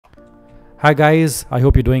Hi guys, I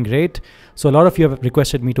hope you're doing great. So a lot of you have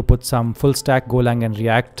requested me to put some full stack Golang and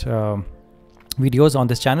React videos on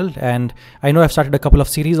this channel, and I know I've started a couple of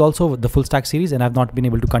series also with the full stack series, and I've not been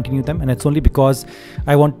able to continue them, and it's only because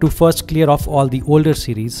I want to first clear off all the older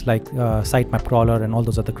series like sitemap crawler and all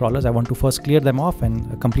those other crawlers. I want to first clear them off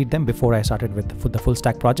and complete them before I started with the full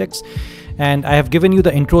stack projects. And I have given you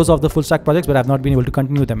the intros of the full stack projects, but I've not been able to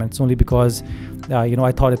continue them, and it's only because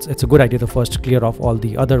I thought it's a good idea to first clear off all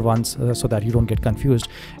the other ones so that you don't get confused.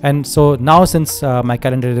 And so now, since my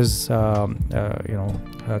calendar is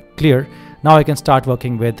clear, now I can start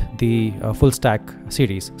working with the full stack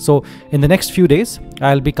series. So in the next few days,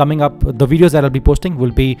 I'll be coming up, the videos that I'll be posting will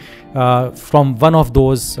be from one of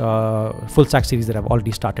those full stack series that I've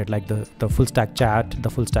already started, like the full stack chat, the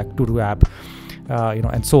full stack to-do app,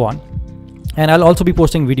 and so on. And I'll also be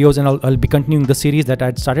posting videos, and I'll be continuing the series that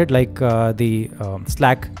I'd started, like the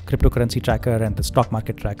Slack cryptocurrency tracker and the stock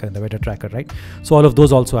market tracker and the weather tracker, right? So all of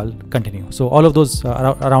those also I'll continue. So all of those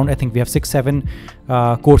around, I think we have 6-7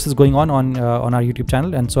 courses going on our YouTube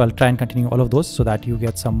channel, and so I'll try and continue all of those so that you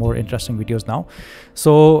get some more interesting videos now.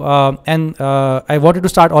 So I wanted to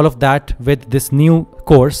start all of that with this new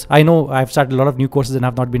course. I know I've started a lot of new courses and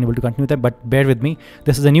I've not been able to continue them, but bear with me.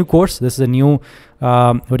 This is a new course. This is a new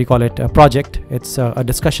a project. It's a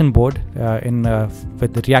discussion board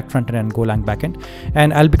with the React frontend and Golang backend,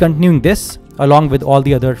 and I'll be continuing this along with all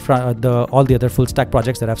the other full stack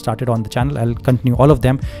projects that I've started on the channel. I'll continue all of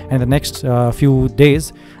them, and in the next few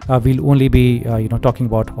days we'll only be talking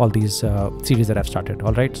about all these series that I've started.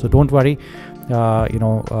 All right, so don't worry.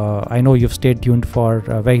 I know you've stayed tuned for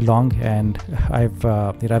very long, and I've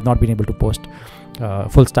not been able to post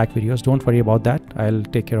full stack videos. Don't worry about that. I'll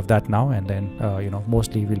take care of that now, and then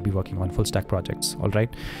mostly we'll be working on full stack projects. All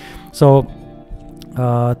right, so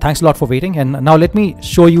thanks a lot for waiting, and now let me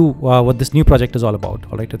show you what this new project is all about.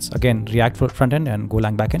 All right, it's again React frontend and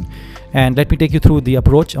Golang backend, and let me take you through the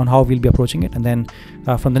approach on how we'll be approaching it, and then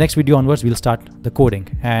from the next video onwards we'll start the coding.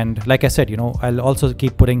 And like I said, I'll also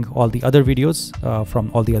keep putting all the other videos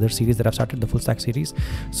from all the other series that I've started, the full stack series.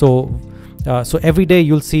 So every day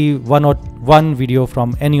you'll see one video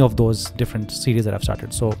from any of those different series that I've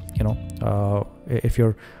started. So if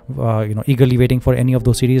you're eagerly waiting for any of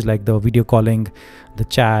those series, like the video calling, the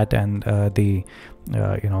chat, and the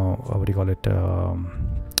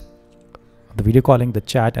video calling, the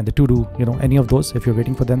chat, and the to-do, any of those, if you're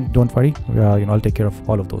waiting for them, don't worry. I'll take care of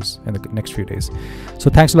all of those in the next few days. So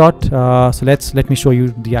thanks a lot. So let me show you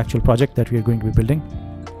the actual project that we are going to be building.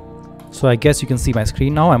 So I guess you can see my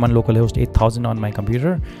screen now. I'm on localhost 8000 on my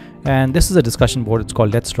computer, and this is a discussion board. It's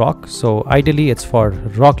called Let's Rock. So ideally it's for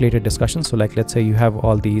rock related discussions. So like, let's say you have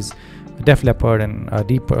all these Def Leppard and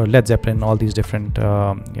Led Zeppelin, all these different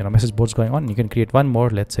message boards going on. You can create one more.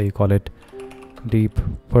 Let's say you call it Deep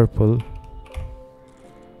Purple,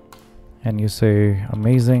 and you say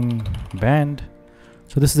amazing band.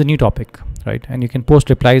 So this is a new topic, right? And you can post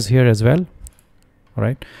replies here as well. All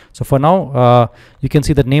right, so for now you can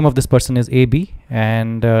see the name of this person is AB,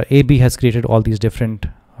 and AB has created all these different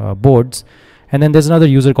boards, and then there's another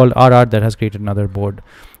user called RR that has created another board.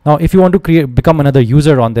 Now if you want to become another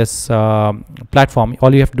user on this platform,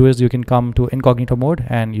 all you have to do is you can come to incognito mode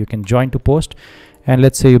and you can join to post, and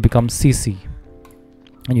let's say you become CC,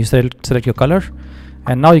 and you select your color,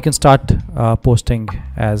 and now you can start posting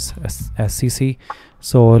as CC.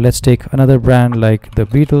 So let's take another brand like the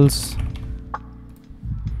Beatles,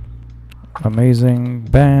 amazing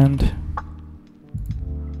band.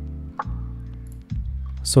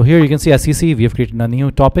 So here you can see as CC we have created a new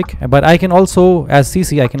topic, but I can also, as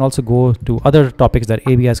CC, I can also go to other topics that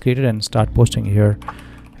AB has created and start posting here.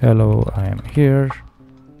 Hello, I am here.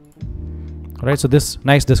 All right, so this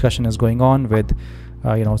nice discussion is going on with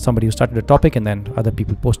somebody who started a topic and then other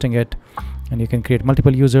people posting it, and you can create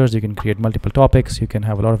multiple users, you can create multiple topics, you can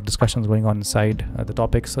have a lot of discussions going on inside the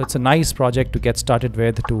topics. So it's a nice project to get started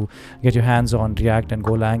with, to get your hands on React and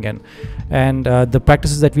Golang, and the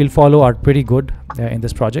practices that we'll follow are pretty good in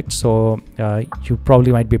this project. So you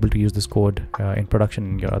probably might be able to use this code in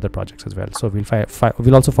production in your other projects as well. So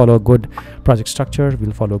we'll also follow a good project structure.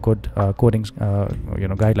 We'll follow good coding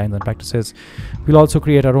guidelines and practices. We'll also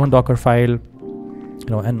create our own Docker file,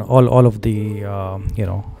 and all of the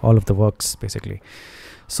all of the works basically.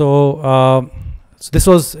 So this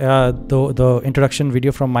was the introduction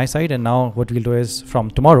video from my side, and now what we'll do is from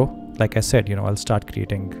tomorrow, like I said, I'll start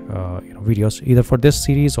creating videos either for this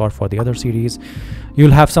series or for the other series.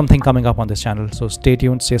 You'll have something coming up on this channel, so stay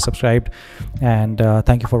tuned, stay subscribed, and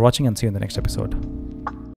thank you for watching, and see you in the next episode.